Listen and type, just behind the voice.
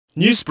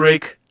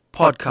Newsbreak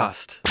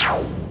podcast.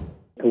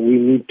 We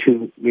need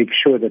to make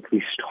sure that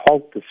we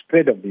halt the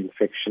spread of the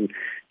infection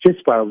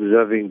just by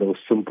observing those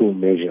simple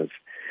measures.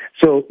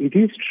 So it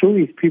is true,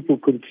 if people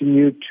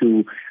continue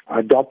to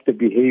adopt the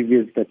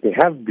behaviors that they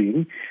have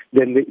been,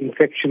 then the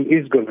infection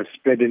is going to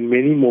spread and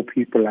many more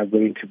people are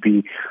going to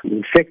be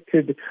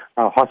infected.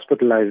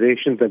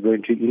 Hospitalizations are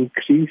going to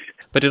increase.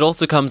 But it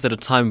also comes at a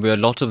time where a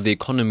lot of the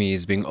economy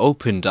is being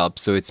opened up,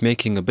 so it's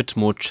making a bit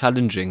more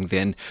challenging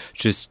than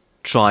just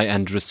try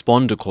and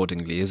respond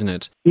accordingly, isn't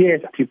it? Yes,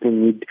 people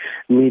need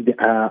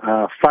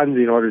funds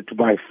in order to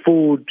buy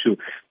food, to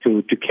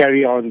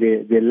carry on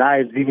their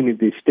lives, even if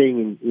they're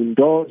staying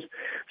indoors.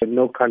 So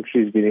no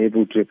country has been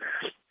able to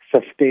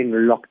sustain a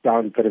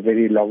lockdown for a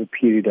very long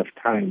period of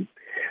time.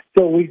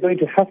 So we're going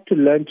to have to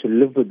learn to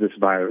live with this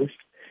virus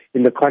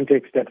in the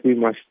context that we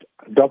must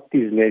adopt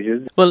these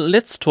measures. Well,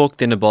 let's talk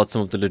then about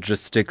some of the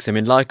logistics. I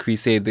mean, like we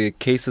say, the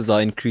cases are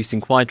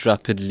increasing quite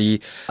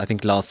rapidly. I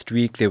think last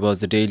week there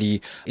was a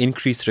daily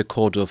increase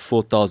record of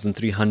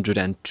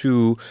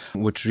 4,302,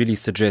 which really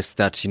suggests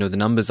that, the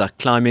numbers are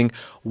climbing.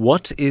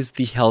 What is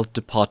the health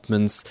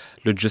department's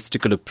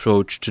logistical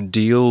approach to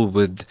deal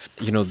with,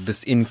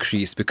 this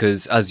increase?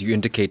 Because as you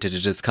indicated,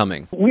 it is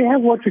coming. We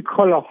have what we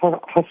call a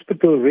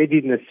hospital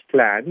readiness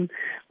plan,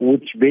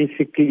 which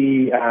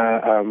basically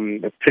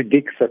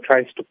predicts or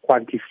tries to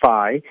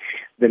quantify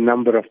the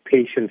number of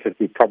patients that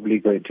we're probably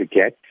going to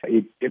get.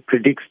 It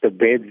predicts the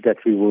beds that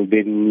we will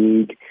then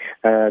need,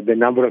 the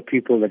number of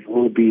people that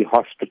will be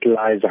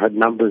hospitalized,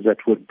 numbers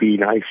that would be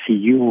in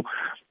ICU,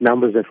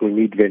 numbers that will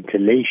need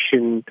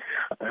ventilation,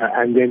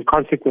 and then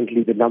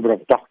consequently the number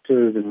of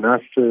doctors and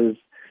nurses,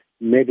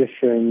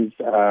 medicines,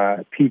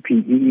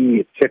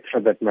 PPE,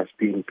 etc. that must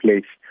be in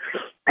place.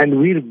 And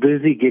we're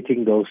busy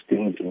getting those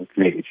things in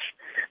place.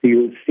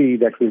 You'll see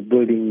that we're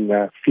building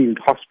field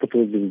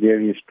hospitals in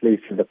various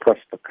places across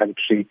the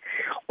country,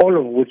 all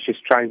of which is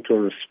trying to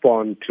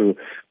respond to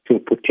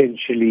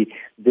potentially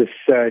this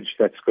surge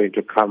that's going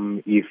to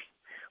come if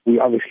we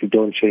obviously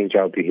don't change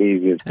our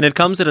behaviors. And it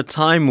comes at a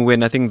time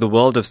when I think the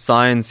world of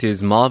science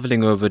is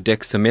marveling over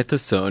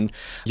dexamethasone.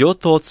 Your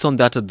thoughts on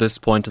that at this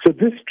point? So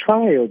this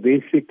trial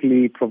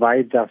basically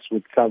provides us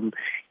with some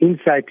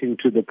insight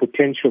into the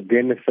potential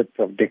benefits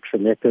of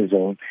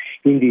dexamethasone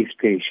in these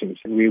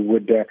patients. And we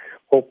would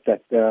hope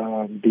that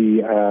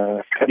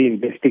the study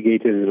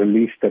investigators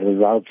release the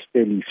results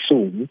fairly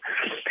soon.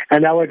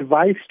 And our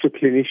advice to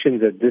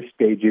clinicians at this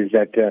stage is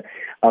that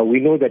we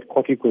know that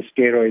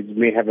corticosteroids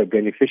may have a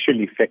beneficial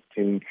effect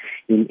in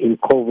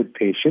COVID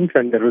patients,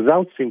 and the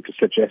results seem to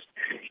suggest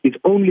it's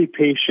only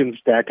patients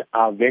that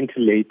are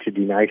ventilated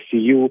in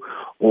ICU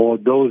or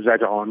those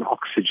that are on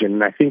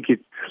oxygen. I think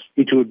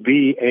it would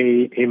be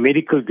a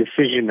medical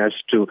decision as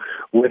to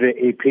whether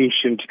a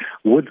patient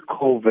with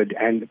COVID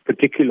and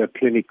particular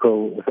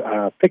clinical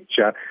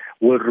picture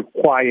will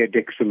require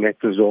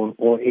dexamethasone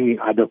or any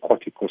other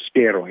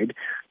corticosteroid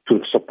to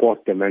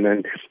support them.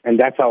 And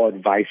that's our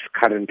advice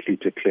currently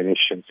to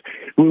clinicians.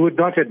 We would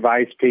not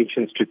advise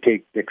patients to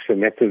take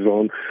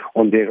dexamethasone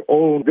on their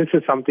own. This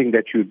is something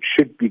that you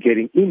should be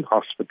getting in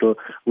hospital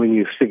when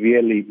you're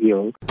severely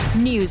ill.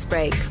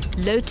 Newsbreak,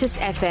 Lotus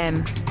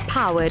FM,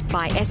 powered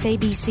by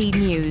SABC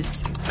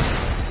News.